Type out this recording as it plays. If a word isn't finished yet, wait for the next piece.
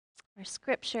Our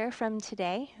scripture from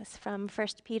today is from 1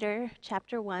 Peter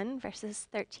chapter 1, verses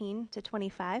 13 to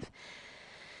 25.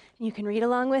 You can read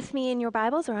along with me in your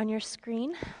Bibles or on your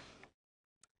screen.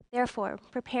 Therefore,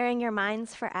 preparing your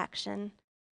minds for action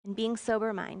and being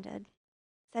sober-minded,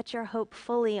 set your hope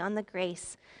fully on the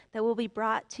grace that will be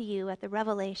brought to you at the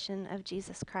revelation of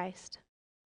Jesus Christ.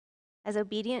 As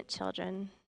obedient children,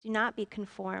 do not be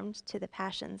conformed to the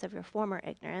passions of your former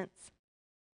ignorance,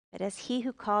 but as he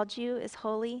who called you is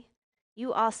holy,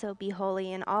 you also be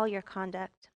holy in all your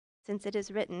conduct, since it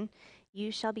is written, "You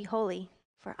shall be holy,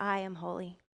 for I am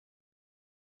holy."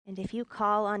 And if you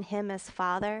call on him as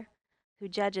Father, who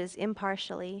judges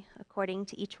impartially according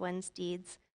to each one's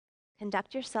deeds,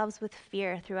 conduct yourselves with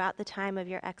fear throughout the time of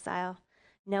your exile,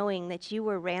 knowing that you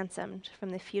were ransomed from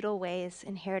the futile ways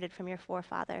inherited from your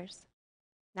forefathers,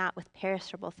 not with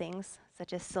perishable things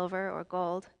such as silver or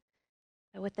gold,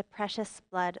 but with the precious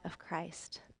blood of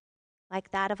Christ,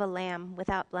 like that of a lamb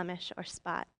without blemish or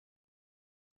spot.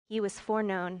 He was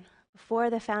foreknown before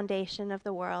the foundation of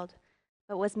the world,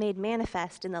 but was made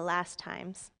manifest in the last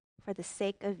times for the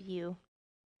sake of you,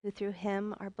 who through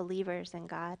him are believers in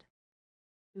God,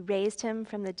 who raised him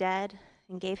from the dead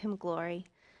and gave him glory,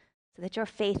 so that your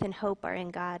faith and hope are in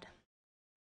God.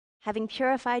 Having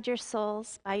purified your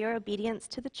souls by your obedience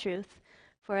to the truth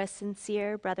for a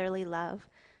sincere brotherly love,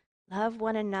 love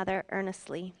one another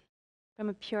earnestly from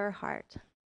a pure heart,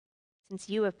 since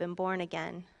you have been born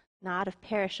again, not of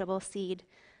perishable seed,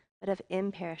 but of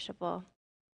imperishable,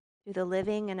 through the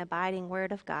living and abiding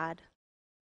word of God.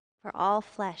 For all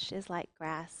flesh is like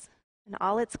grass, and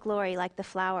all its glory like the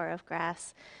flower of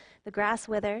grass. The grass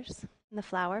withers, and the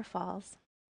flower falls,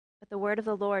 but the word of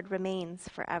the Lord remains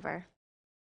forever.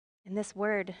 And this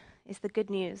word is the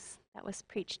good news that was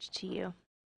preached to you.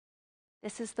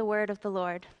 This is the word of the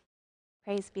Lord.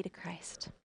 Praise be to Christ.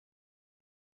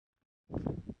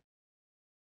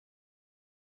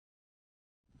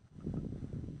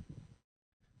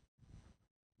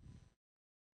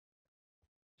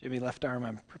 Jimmy, left arm,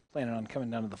 I'm planning on coming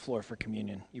down to the floor for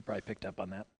communion. You probably picked up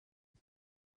on that.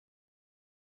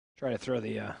 Try to throw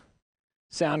the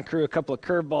sound crew a couple of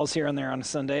curveballs here and there on a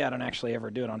Sunday. I don't actually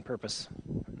ever do it on purpose.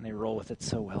 And they roll with it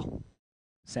so well.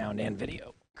 Sound and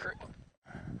video crew.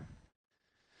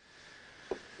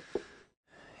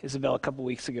 Isabel, a couple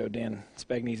weeks ago, Dan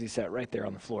Spagnese sat right there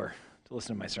on the floor to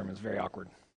listen to my sermon. It was very awkward.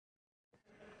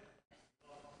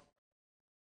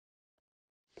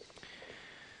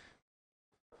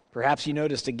 Perhaps you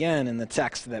noticed again in the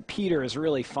text that Peter is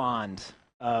really fond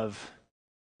of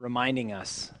reminding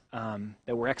us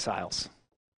that we're exiles.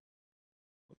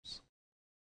 Oops.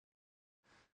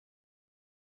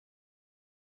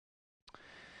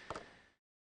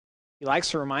 He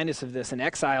likes to remind us of this, and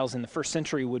exiles in the first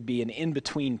century would be an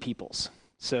in-between peoples.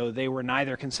 So they were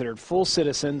neither considered full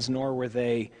citizens nor were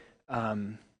they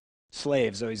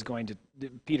slaves. So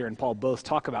Peter and Paul both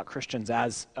talk about Christians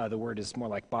as the word is more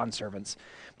like bondservants.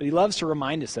 But he loves to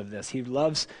remind us of this. He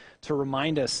loves to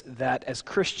remind us that as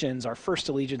Christians, our first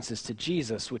allegiance is to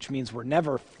Jesus, which means we're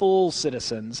never full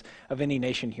citizens of any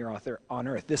nation here on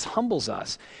earth. This humbles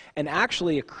us. And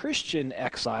actually, a Christian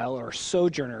exile, or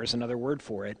sojourner is another word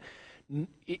for it,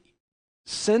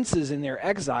 senses in their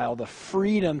exile the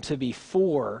freedom to be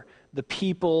for the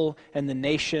people and the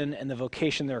nation and the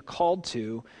vocation they're called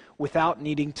to without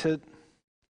needing to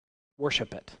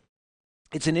worship it.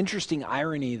 It's an interesting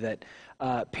irony that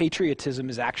patriotism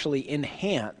is actually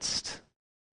enhanced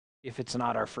if it's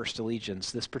not our first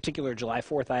allegiance. This particular July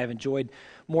 4th I have enjoyed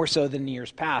more so than in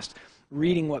years past,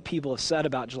 reading what people have said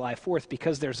about July 4th,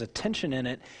 because there's a tension in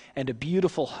it and a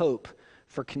beautiful hope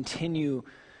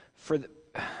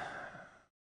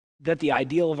that the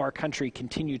ideal of our country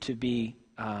continue to be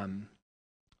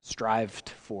strived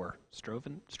for.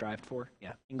 Strived for?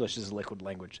 Yeah, English is a liquid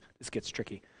language. This gets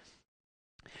tricky.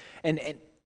 And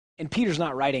Peter's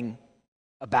not writing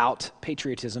about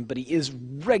patriotism, but he is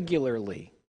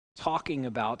regularly talking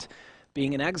about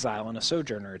being an exile and a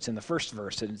sojourner. It's in the first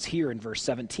verse, and it's here in verse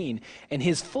 17. And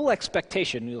his full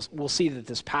expectation, we'll see that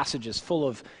this passage is full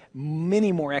of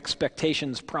many more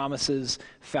expectations, promises,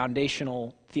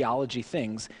 foundational theology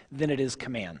things than it is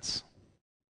commands.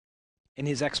 And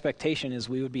his expectation is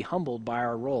we would be humbled by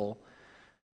our role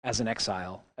as an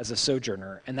exile, as a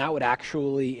sojourner, and that would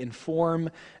actually inform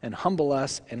and humble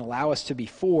us and allow us to be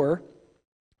for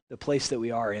the place that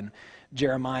we are in.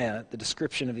 Jeremiah, the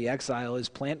description of the exile is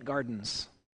plant gardens,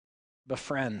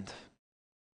 befriend,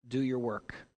 do your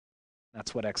work.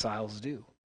 That's what exiles do.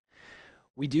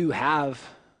 We do have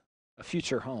a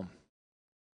future home.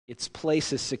 Its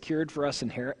place is secured for us in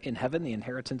heaven. The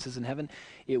inheritance is in heaven.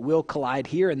 It will collide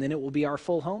here, and then it will be our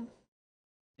full home.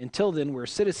 Until then, we're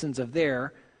citizens of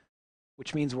there,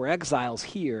 which means we're exiles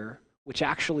here, which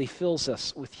actually fills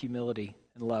us with humility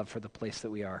and love for the place that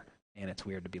we are. And it's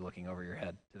weird to be looking over your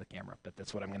head to the camera, but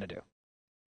that's what I'm going to do.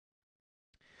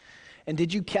 And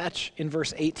did you catch in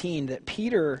verse 18 that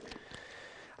Peter,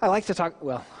 I like to talk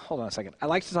about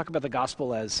the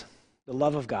gospel as the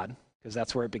love of God, because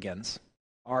that's where it begins.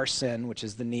 Our sin, which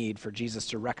is the need for Jesus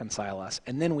to reconcile us.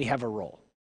 And then we have a role.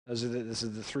 This are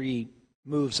the three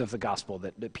moves of the gospel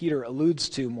that Peter alludes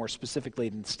to more specifically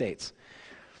than states.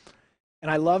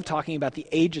 And I love talking about the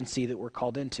agency that we're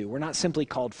called into. We're not simply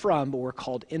called from, but we're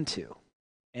called into.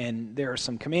 And there are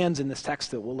some commands in this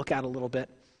text that we'll look at a little bit.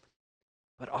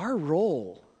 But our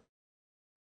role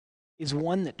is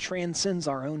one that transcends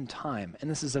our own time. And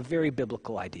this is a very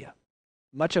biblical idea.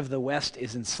 Much of the West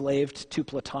is enslaved to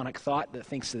Platonic thought that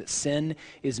thinks that sin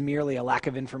is merely a lack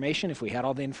of information. If we had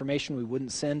all the information, we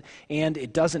wouldn't sin. And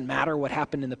it doesn't matter what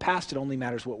happened in the past. It only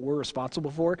matters what we're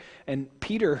responsible for. And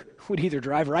Peter would either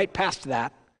drive right past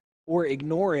that or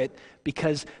ignore it,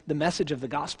 because the message of the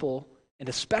gospel, and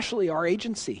especially our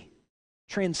agency,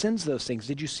 transcends those things.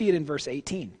 Did you see it in verse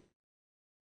 18?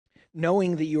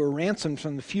 Knowing that you are ransomed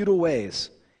from the futile ways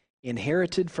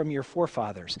inherited from your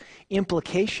forefathers.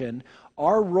 Implication,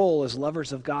 our role as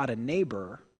lovers of God and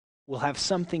neighbor will have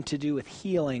something to do with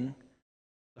healing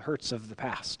the hurts of the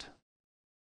past.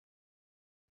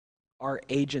 Our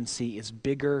agency is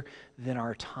bigger than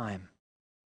our time.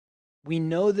 We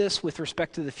know this with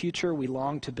respect to the future. We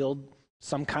long to build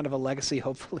some kind of a legacy,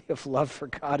 hopefully, of love for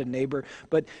God and neighbor,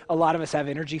 but a lot of us have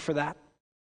energy for that.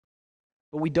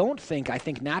 But we don't think, I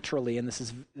think naturally, and this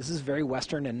is very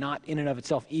Western and not in and of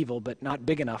itself evil, but not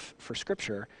big enough for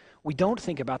Scripture, we don't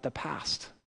think about the past.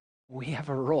 We have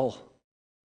a role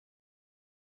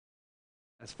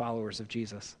as followers of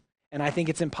Jesus. And I think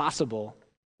it's impossible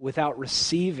without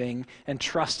receiving and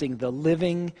trusting the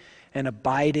living and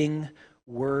abiding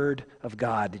Word of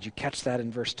God. Did you catch that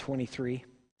in verse 23?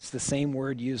 It's the same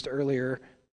word used earlier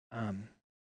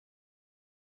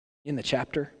in the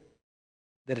chapter.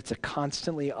 That it's a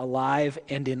constantly alive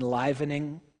and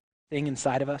enlivening thing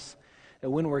inside of us. That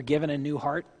when we're given a new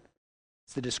heart,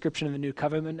 it's the description of the new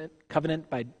covenant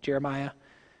by Jeremiah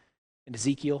and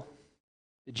Ezekiel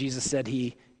that Jesus said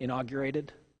he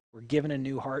inaugurated. We're given a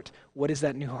new heart. What is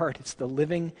that new heart? It's the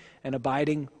living and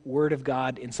abiding Word of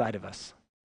God inside of us,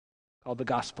 called the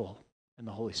gospel and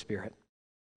the Holy Spirit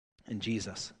and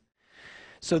Jesus.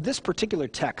 So this particular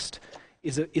text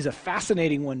is a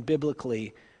fascinating one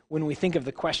biblically when we think of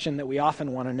the question that we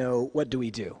often want to know, what do we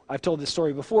do? I've told this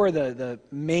story before. The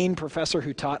main professor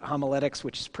who taught homiletics,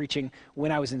 which is preaching,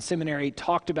 when I was in seminary,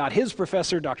 talked about his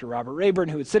professor, Dr. Robert Rayburn,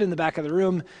 who would sit in the back of the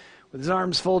room with his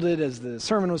arms folded as the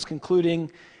sermon was concluding,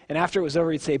 and after it was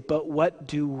over, he'd say, "But what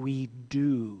do we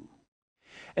do?"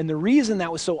 And the reason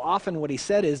that was so often what he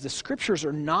said is the Scriptures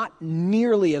are not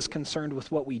nearly as concerned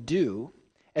with what we do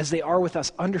as they are with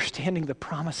us understanding the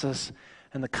promises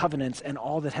and the covenants and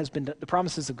all that has been done, the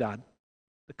promises of God,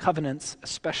 the covenants,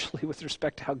 especially with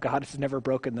respect to how God has never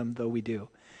broken them, though we do,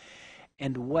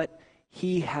 and what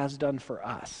he has done for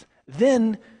us.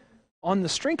 Then, on the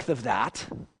strength of that,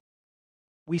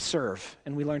 we serve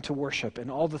and we learn to worship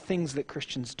and all the things that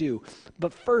Christians do.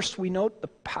 But first, we note the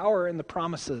power and the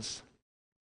promises.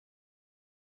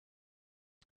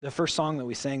 The first song that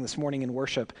we sang this morning in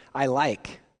worship, I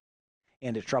like,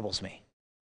 and it troubles me.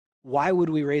 Why would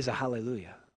we raise a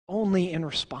hallelujah? Only in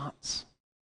response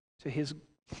to his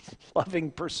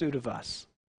loving pursuit of us.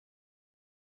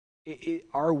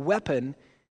 Our weapon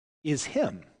is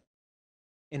him.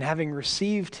 And having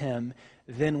received him,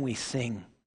 then we sing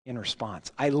in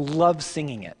response. I love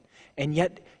singing it. And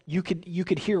yet you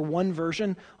could hear one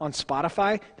version on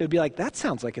Spotify that would be like, that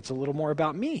sounds like it's a little more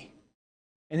about me.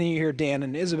 And then you hear Dan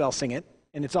and Isabel sing it,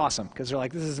 and it's awesome because they're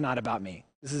like, this is not about me.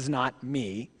 This is not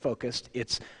me focused.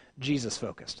 It's Jesus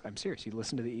focused. I'm serious. You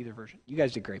listen to either version. You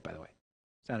guys did great, by the way.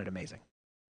 Sounded amazing.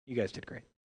 You guys did great.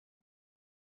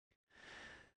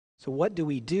 So what do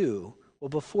we do? Well,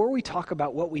 before we talk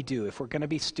about what we do, if we're going to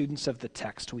be students of the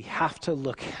text, we have to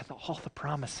look at all the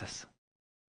promises.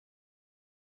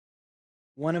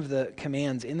 One of the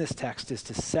commands in this text is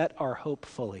to set our hope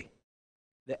fully.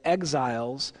 The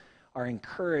exiles are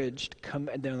encouraged,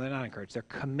 they're not encouraged, they're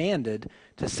commanded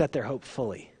to set their hope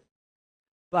fully.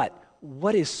 But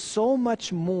what is so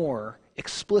much more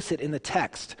explicit in the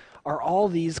text are all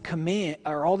these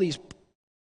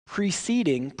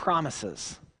preceding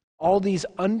promises, all these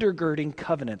undergirding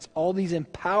covenants, all these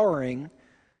empowering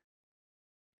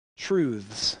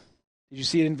truths. Did you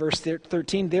see it in verse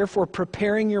 13? Therefore,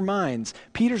 preparing your minds.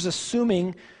 Peter's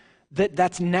assuming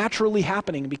that's naturally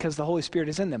happening because the Holy Spirit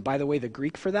is in them. By the way, the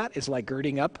Greek for that is like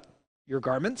girding up your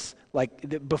garments.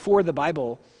 Like before the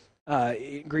Bible,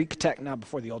 Greek text, not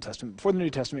before the Old Testament, before the New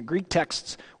Testament, Greek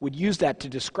texts would use that to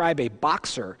describe a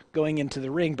boxer going into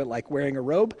the ring, but like wearing a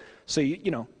robe. So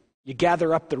you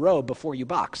gather up the robe before you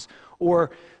box.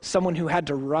 Or someone who had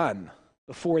to run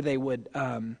before they would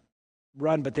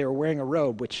run, but they were wearing a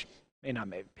robe, which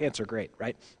pants are great,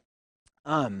 right?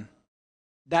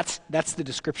 That's the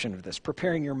description of this.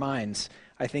 Preparing your minds,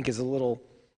 I think, is a little,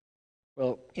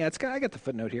 I got the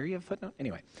footnote here. You have a footnote?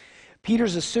 Anyway,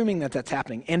 Peter's assuming that that's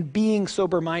happening and being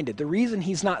sober-minded. The reason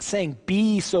he's not saying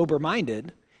be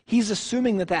sober-minded, he's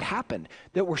assuming that happened,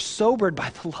 that we're sobered by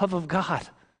the love of God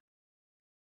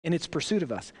in its pursuit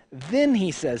of us. Then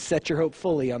he says, set your hope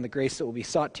fully on the grace that will be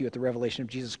sought to you at the revelation of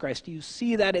Jesus Christ. Do you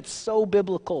see that? It's so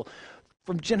biblical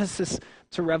from Genesis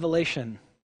to Revelation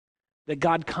that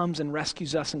God comes and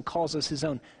rescues us and calls us his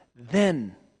own.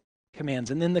 Then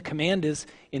commands. And then the command is,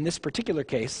 in this particular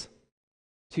case,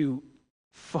 to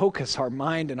focus our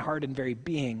mind and heart and very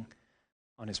being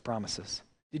on his promises.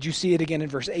 Did you see it again in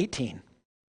verse 18?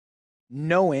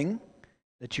 Knowing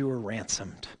that you were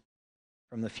ransomed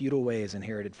from the futile ways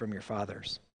inherited from your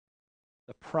fathers.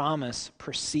 The promise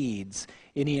precedes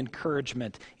any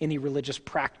encouragement, any religious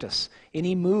practice,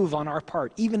 any move on our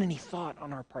part, even any thought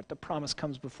on our part. The promise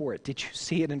comes before it. Did you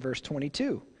see it in verse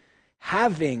 22?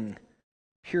 Having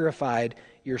purified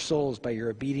your souls by your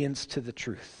obedience to the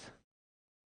truth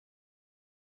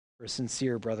for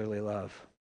sincere brotherly love.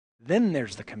 Then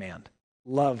there's the command,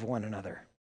 love one another.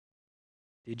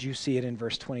 Did you see it in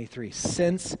verse 23?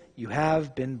 Since you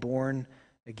have been born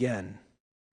again,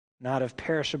 not of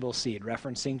perishable seed,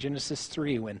 referencing Genesis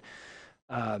 3 when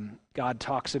God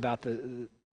talks about the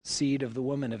seed of the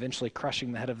woman eventually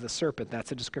crushing the head of the serpent.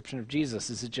 That's a description of Jesus.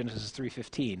 This is Genesis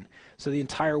 3:15. So the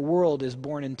entire world is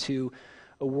born into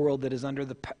a world that is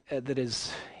that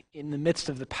is in the midst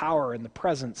of the power and the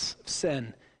presence of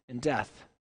sin and death,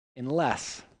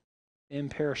 unless the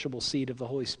imperishable seed of the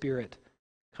Holy Spirit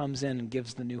comes in and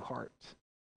gives the new heart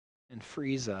and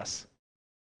frees us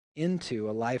into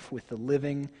a life with the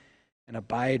living and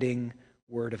abiding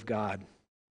Word of God.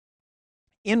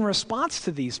 In response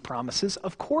to these promises,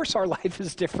 of course our life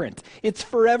is different. It's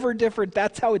forever different.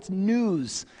 That's how it's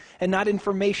news and not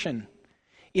information.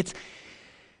 It's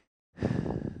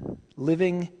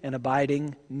living and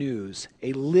abiding news,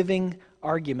 a living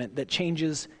argument that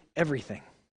changes everything.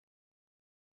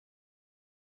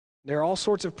 There are all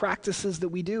sorts of practices that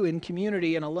we do in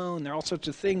community and alone. There are all sorts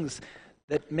of things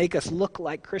that make us look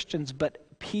like Christians,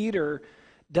 but Peter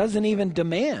doesn't even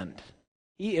demand.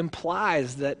 He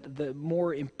implies that the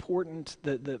more important,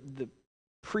 the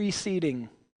preceding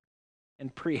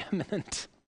and preeminent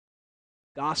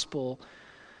gospel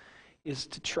is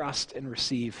to trust and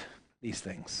receive these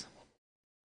things.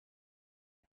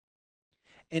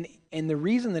 And the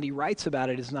reason that he writes about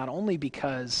it is not only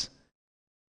because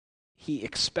he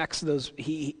expects those,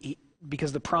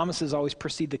 because the promises always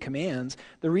precede the commands.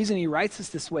 The reason he writes us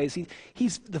this way is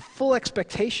he's the full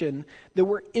expectation that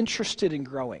we're interested in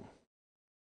growing.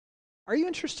 Are you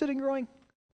interested in growing?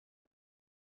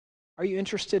 Are you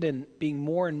interested in being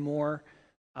more and more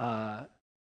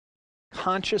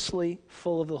consciously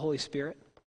full of the Holy Spirit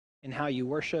in how you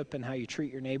worship and how you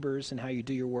treat your neighbors and how you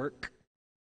do your work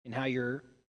and how you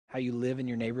live in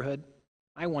your neighborhood?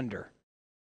 I wonder.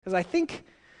 Because I think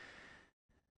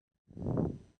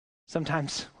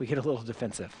sometimes we get a little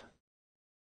defensive.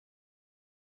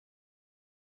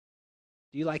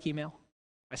 Do you like email?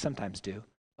 I sometimes do.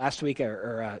 Last week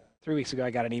or 3 weeks ago, I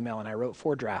got an email and I wrote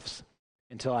 4 drafts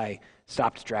until I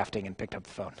stopped drafting and picked up the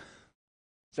phone.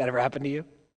 Has that ever happened to you?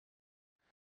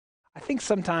 I think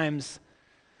sometimes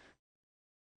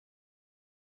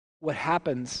what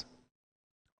happens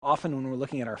often when we're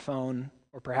looking at our phone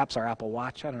or perhaps our Apple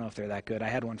Watch, I don't know if they're that good. I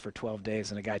had one for 12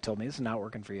 days and a guy told me, this is not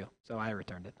working for you, so I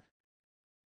returned it.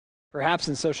 Perhaps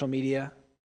in social media,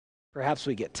 perhaps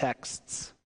we get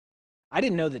texts. I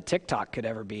didn't know that TikTok could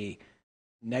ever be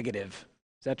negative.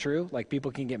 Is that true? Like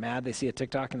people can get mad, they see a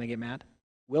TikTok and they get mad?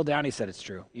 Will Downey said it's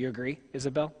true. You agree,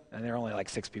 Isabel? And there are only like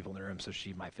 6 people in the room, so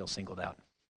she might feel singled out.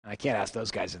 And I can't ask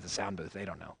those guys at the sound booth. They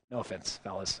don't know. No offense,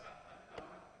 fellas.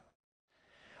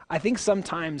 I think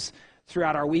sometimes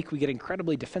throughout our week we get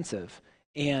incredibly defensive.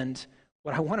 And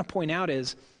what I want to point out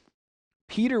is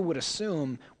Peter would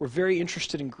assume we're very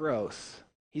interested in growth.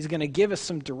 He's going to give us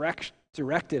some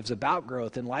directives about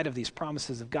growth in light of these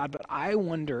promises of God. But I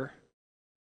wonder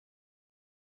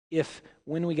if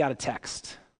when we got a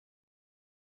text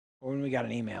or when we got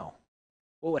an email,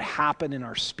 what would happen in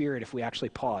our spirit if we actually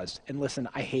paused? And listen,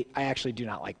 I actually do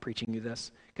not like preaching you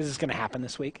this because it's going to happen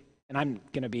this week. And I'm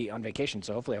going to be on vacation,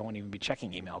 so hopefully I won't even be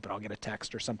checking email, but I'll get a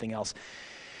text or something else,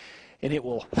 and it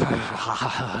will,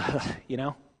 you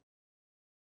know?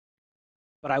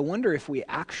 But I wonder if we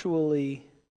actually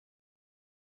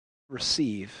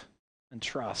receive and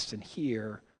trust and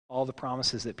hear all the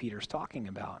promises that Peter's talking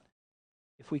about.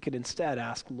 If we could instead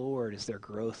ask, Lord, is there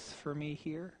growth for me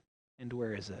here? And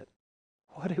where is it?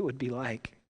 What it would be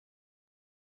like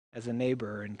as a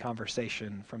neighbor in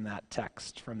conversation from that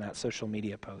text, from that social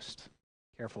media post.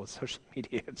 Careful with social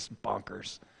media, it's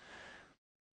bonkers.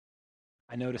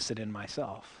 I notice it in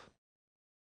myself.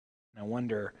 And I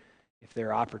wonder if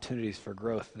there are opportunities for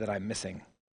growth that I'm missing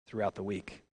throughout the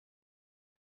week.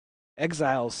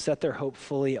 Exiles set their hope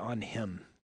fully on him.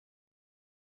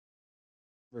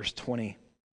 Verse 20.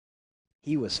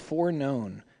 He was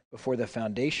foreknown before the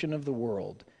foundation of the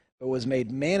world, but was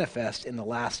made manifest in the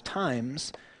last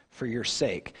times for your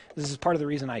sake. This is part of the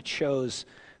reason I chose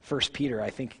 1 Peter. I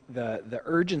think the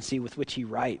urgency with which he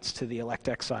writes to the elect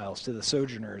exiles, to the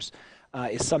sojourners,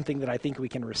 is something that I think we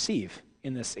can receive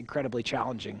in this incredibly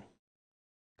challenging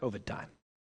COVID time.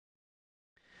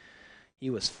 He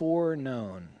was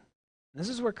foreknown. This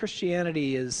is where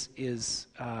Christianity is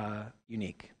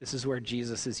unique. This is where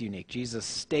Jesus is unique. Jesus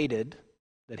stated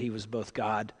that he was both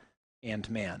God and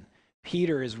man.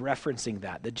 Peter is referencing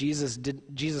that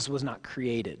Jesus was not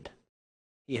created.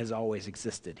 He has always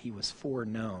existed. He was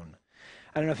foreknown.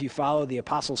 I don't know if you follow the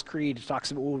Apostles' Creed. It talks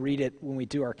about, we'll read it when we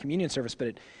do our communion service,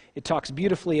 but it talks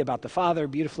beautifully about the Father,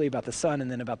 beautifully about the Son,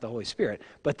 and then about the Holy Spirit.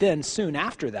 But then soon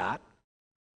after that,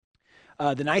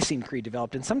 the Nicene Creed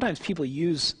developed, and sometimes people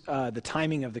use the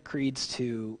timing of the creeds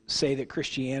to say that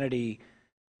Christianity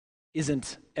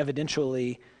isn't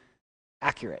evidentially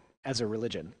accurate as a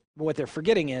religion. But what they're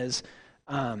forgetting is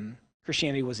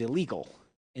Christianity was illegal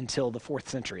until the 4th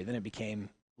century. Then it became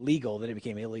legal, then it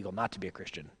became illegal not to be a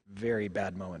Christian. Very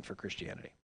bad moment for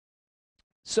Christianity.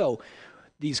 So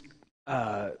these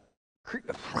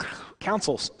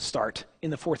councils start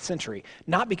in the 4th century,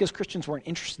 not because Christians weren't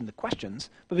interested in the questions,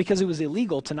 but because it was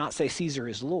illegal to not say Caesar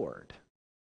is Lord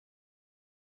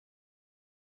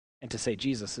and to say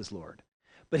Jesus is Lord.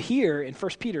 But here in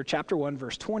 1 Peter chapter 1,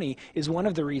 verse 20 is one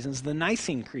of the reasons the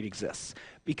Nicene Creed exists,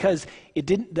 because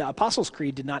the Apostles'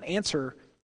 Creed did not answer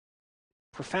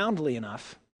profoundly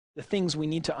enough the things we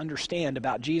need to understand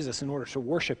about Jesus in order to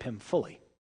worship him fully.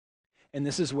 And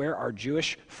this is where our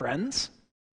Jewish friends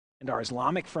and our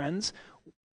Islamic friends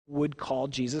would call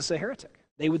Jesus a heretic.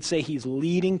 They would say he's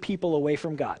leading people away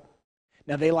from God.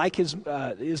 Now, they like his,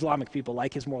 Islamic people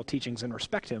like his moral teachings and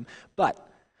respect him, but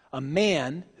a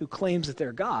man who claims that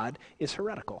they're God is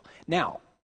heretical. Now,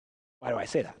 why do I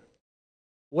say that?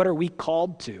 What are we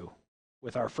called to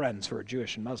with our friends who are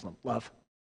Jewish and Muslim? Love.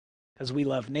 Because we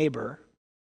love neighbor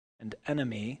and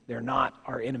enemy. They're not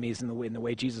our enemies in the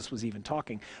way Jesus was even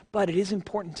talking. But it is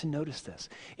important to notice this.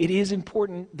 It is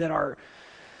important that our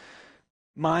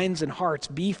minds and hearts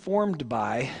be formed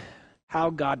by how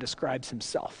God describes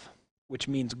himself, which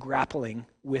means grappling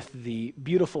with the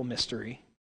beautiful mystery,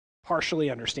 partially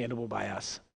understandable by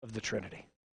us, of the Trinity.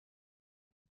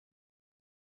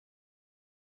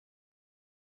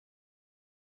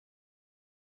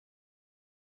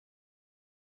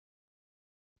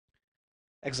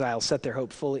 Exiles set their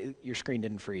hope fully. Your screen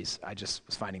didn't freeze. I just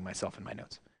was finding myself in my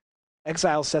notes.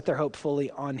 Exiles set their hope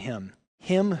fully on him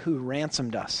who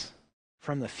ransomed us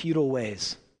from the futile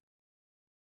ways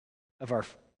of our...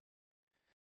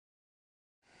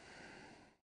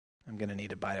 I'm going to need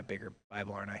to buy a bigger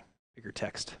Bible, aren't I? Bigger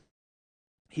text.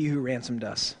 He who ransomed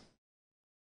us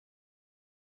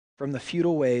from the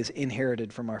futile ways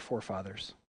inherited from our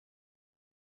forefathers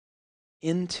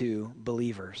into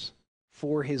believers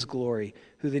for his glory,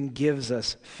 who then gives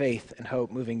us faith and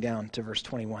hope, moving down to verse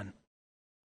 21.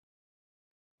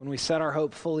 When we set our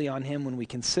hope fully on him, when we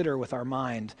consider with our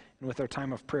mind and with our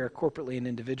time of prayer corporately and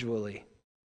individually,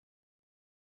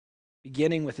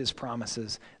 beginning with his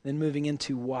promises, then moving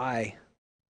into why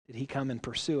did he come and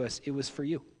pursue us? It was for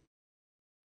you,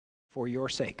 for your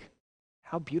sake.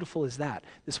 How beautiful is that?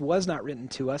 This was not written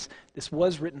to us. This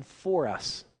was written for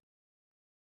us.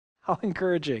 How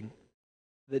encouraging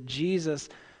that Jesus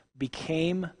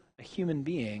became a human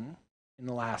being in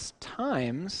the last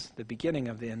times, the beginning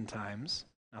of the end times,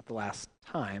 not the last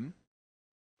time,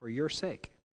 for your sake.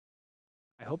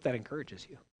 I hope that encourages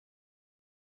you.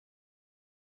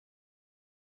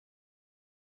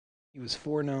 He was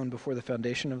foreknown before the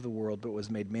foundation of the world, but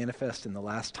was made manifest in the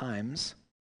last times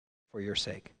for your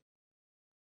sake.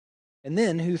 And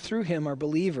then, who through him are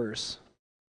believers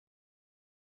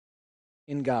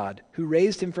in God, who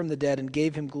raised him from the dead and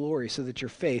gave him glory, so that your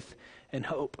faith and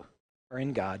hope are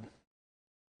in God.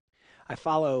 I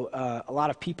follow a lot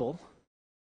of people.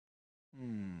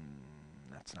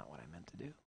 That's not what I meant to do.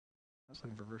 I was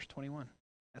looking for verse 21.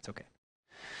 That's okay.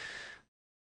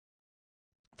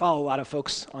 Follow a lot of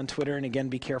folks on Twitter, and again,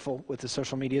 be careful with the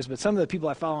social medias, but some of the people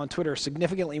I follow on Twitter are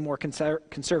significantly more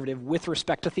conservative with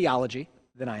respect to theology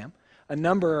than I am. A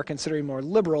number are considering more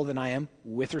liberal than I am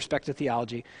with respect to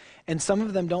theology, and some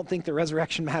of them don't think the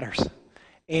resurrection matters.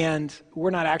 And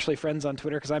we're not actually friends on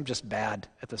Twitter because I'm just bad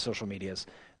at the social medias,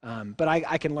 but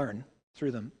I can learn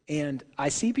through them. And I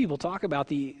see people talk about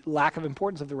the lack of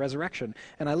importance of the resurrection,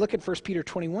 and I look at 1 Peter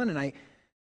 21, and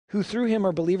who through him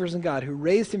are believers in God, who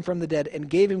raised him from the dead and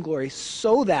gave him glory,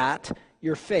 so that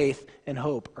your faith and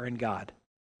hope are in God.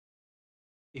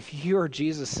 If you are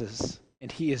Jesus's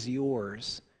and he is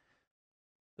yours,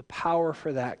 the power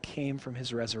for that came from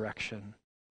his resurrection,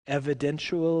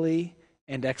 evidentially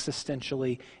and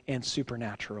existentially and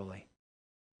supernaturally.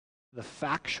 The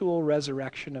factual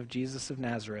resurrection of Jesus of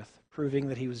Nazareth, proving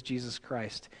that he was Jesus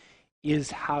Christ,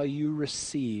 is how you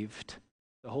received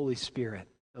the Holy Spirit,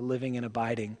 the living and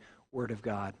abiding Word of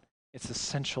God. It's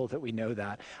essential that we know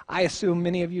that. I assume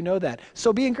many of you know that.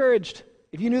 So be encouraged.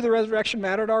 If you knew the resurrection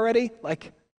mattered already,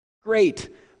 great.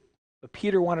 But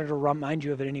Peter wanted to remind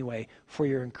you of it anyway for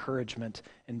your encouragement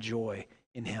and joy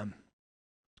in him.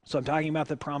 So I'm talking about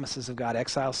the promises of God.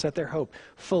 Exiles set their hope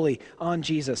fully on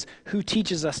Jesus, who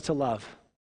teaches us to love.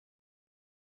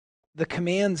 The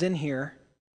commands in here,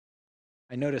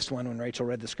 I noticed one when Rachel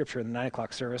read the scripture in the 9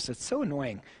 o'clock service. It's so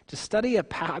annoying to study I've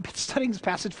been studying this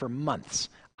passage for months.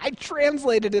 I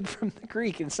translated it from the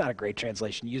Greek, and it's not a great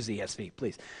translation. Use the ESV,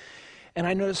 please. And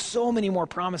I noticed so many more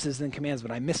promises than commands,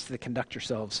 but I missed the conduct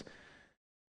yourselves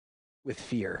with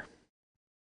fear.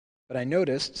 But I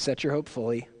noticed, set your hope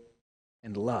fully,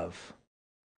 and love.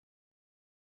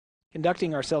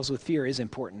 Conducting ourselves with fear is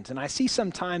important. And I see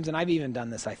sometimes, and I've even done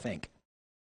this, I think,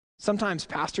 sometimes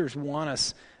pastors want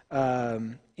us,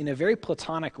 in a very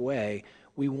platonic way,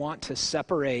 we want to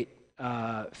separate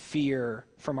fear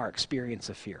from our experience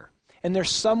of fear. And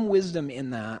there's some wisdom in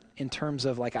that in terms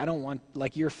of I don't want,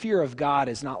 your fear of God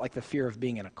is not like the fear of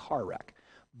being in a car wreck.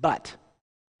 But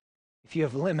if you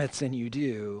have limits, and you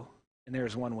do, and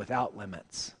there's one without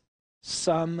limits,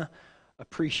 some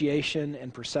appreciation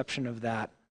and perception of that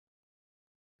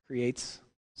creates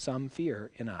some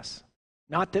fear in us.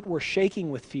 Not that we're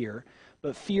shaking with fear,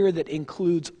 but fear that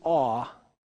includes awe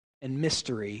and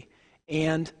mystery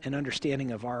and an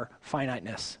understanding of our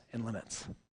finiteness and limits.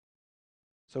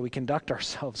 So we conduct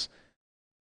ourselves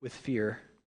with fear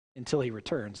until he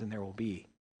returns, and there will be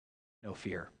no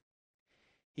fear.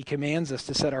 He commands us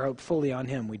to set our hope fully on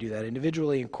him. We do that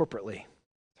individually and corporately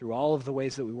through all of the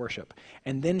ways that we worship.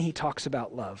 And then he talks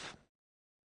about love.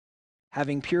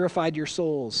 Having purified your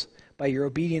souls by your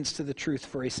obedience to the truth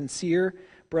for a sincere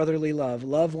brotherly love,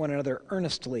 love one another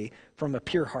earnestly from a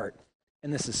pure heart.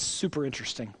 And this is super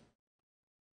interesting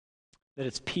that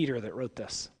it's Peter that wrote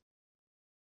this.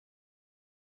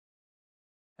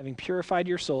 Having purified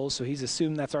your souls, so he's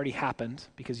assumed that's already happened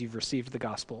because you've received the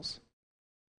Gospels,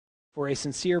 for a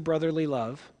sincere brotherly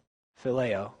love,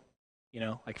 phileo,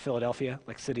 like Philadelphia,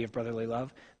 like city of brotherly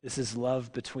love. This is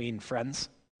love between friends.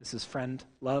 This is friend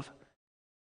love.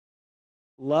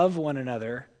 Love one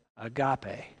another,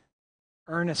 agape,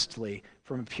 earnestly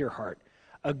from a pure heart.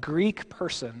 A Greek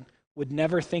person would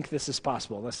never think this is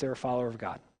possible unless they're a follower of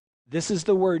God. This is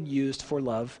the word used for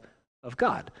love of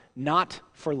God, not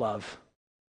for love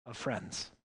of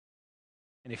friends.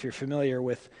 And if you're familiar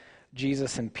with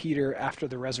Jesus and Peter after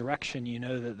the resurrection, you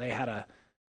know that they had a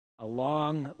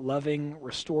long, loving,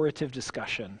 restorative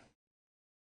discussion.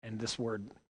 And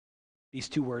these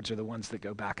two words are the ones that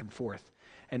go back and forth.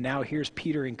 And now here's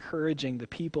Peter encouraging the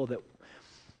people that,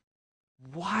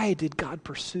 why did God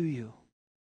pursue you?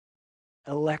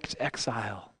 Elect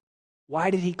exile. Why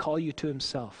did he call you to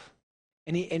himself?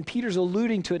 And Peter's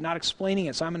alluding to it, not explaining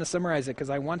it, so I'm going to summarize it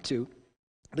because I want to.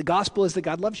 The gospel is that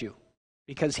God loves you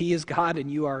because he is God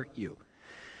and you are you.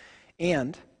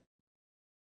 And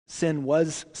sin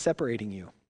was separating you.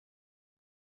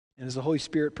 And as the Holy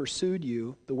Spirit pursued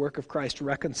you, the work of Christ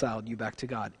reconciled you back to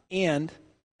God and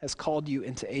has called you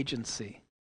into agency.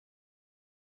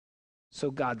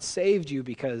 So God saved you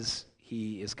because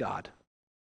he is God.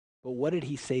 But what did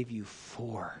he save you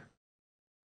for?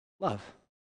 Love.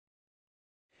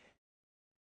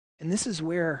 And this is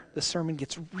where the sermon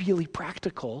gets really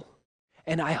practical.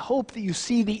 And I hope that you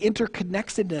see the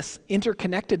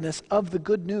interconnectedness of the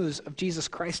good news of Jesus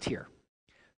Christ here.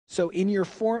 So in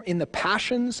the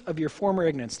passions of your former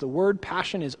ignorance, the word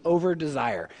passion is over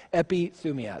desire,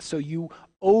 epithumia. So you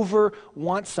over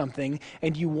want something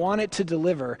and you want it to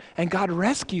deliver, and God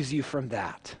rescues you from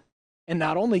that. and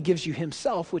not only gives you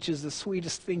himself, which is the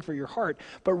sweetest thing for your heart,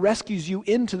 but rescues you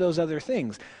into those other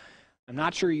things. I'm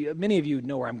not sure many of you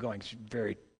know where I'm going.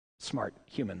 Very smart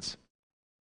humans.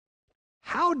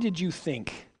 How did you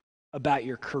think about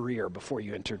your career before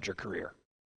you entered your career?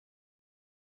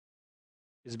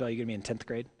 Isabel, you're going to be in 10th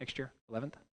grade next year?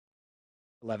 11th?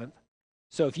 11th?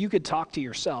 So if you could talk to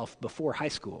yourself before high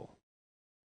school,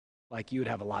 like you would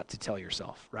have a lot to tell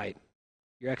yourself, right?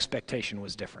 Your expectation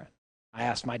was different. I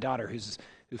asked my daughter,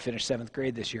 who finished 7th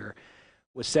grade this year,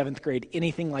 was 7th grade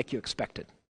anything like you expected?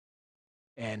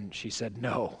 And she said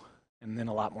no, and then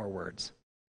a lot more words.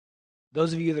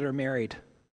 Those of you that are married,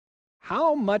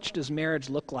 how much does marriage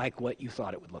look like what you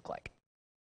thought it would look like?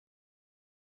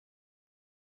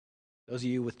 Those of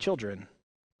you with children,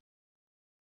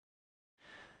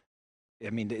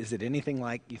 I mean, is it anything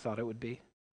like you thought it would be?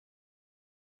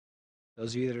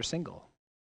 Those of you that are single,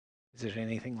 is it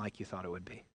anything like you thought it would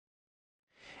be?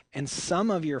 And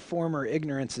some of your former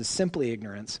ignorance is simply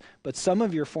ignorance, but some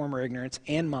of your former ignorance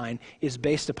and mine is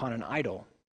based upon an idol,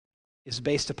 is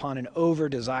based upon an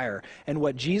over-desire. And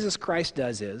what Jesus Christ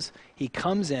does is, he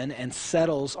comes in and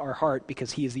settles our heart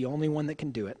because he is the only one that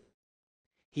can do it.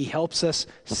 He helps us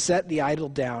set the idol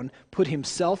down, put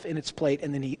himself in its place,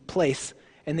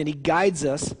 and then he guides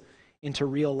us into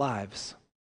real lives.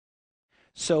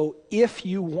 So if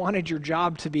you wanted your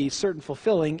job to be certain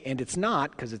fulfilling, and it's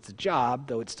not, because it's a job,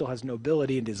 though it still has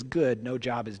nobility and is good, no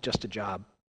job is just a job,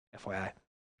 FYI.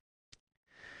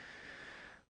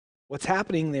 What's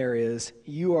happening there is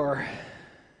you are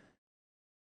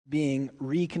being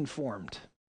reconformed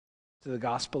to the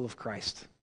gospel of Christ.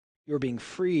 You're being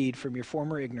freed from your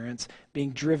former ignorance,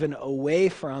 being driven away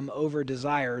from over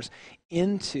desires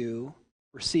into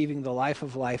receiving the life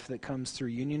of life that comes through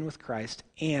union with Christ,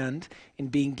 and in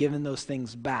being given those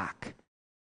things back,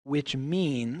 which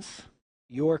means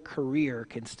your career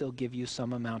can still give you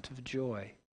some amount of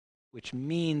joy, which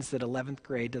means that 11th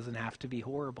grade doesn't have to be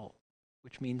horrible,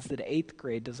 which means that 8th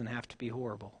grade doesn't have to be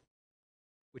horrible,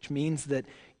 which means that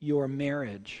your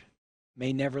marriage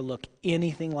may never look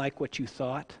anything like what you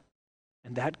thought,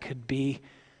 and that could be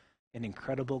an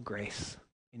incredible grace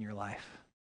in your life.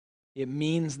 It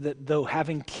means that though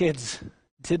having kids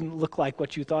didn't look like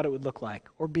what you thought it would look like,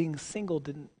 or being single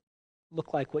didn't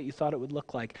look like what you thought it would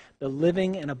look like, the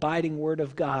living and abiding Word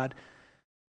of God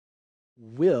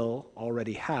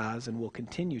already has, and will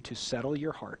continue to settle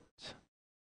your heart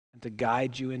and to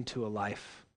guide you into a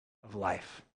life of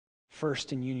life.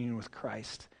 First in union with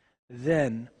Christ,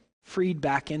 then freed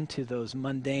back into those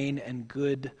mundane and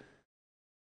good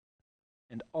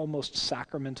and almost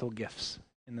sacramental gifts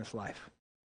in this life.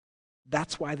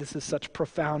 That's why this is such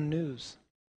profound news.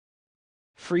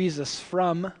 Frees us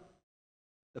from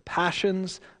the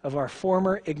passions of our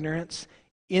former ignorance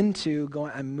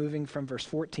I'm moving from verse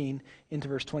 14 into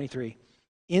verse 23,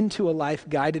 into a life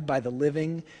guided by the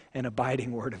living and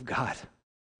abiding Word of God.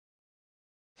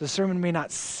 The sermon may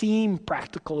not seem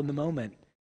practical in the moment,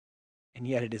 and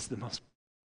yet it is the most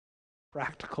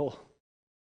practical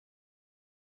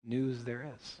news there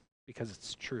is, because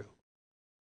it's true.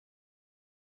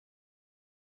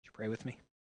 Pray with me.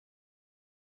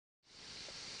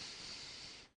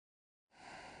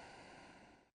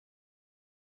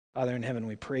 Father in heaven,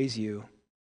 we praise you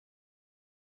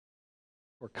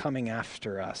for coming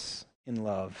after us in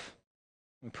love.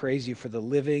 We praise you for the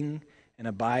living and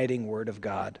abiding Word of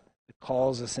God that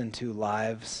calls us into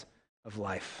lives of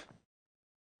life.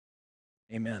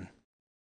 Amen.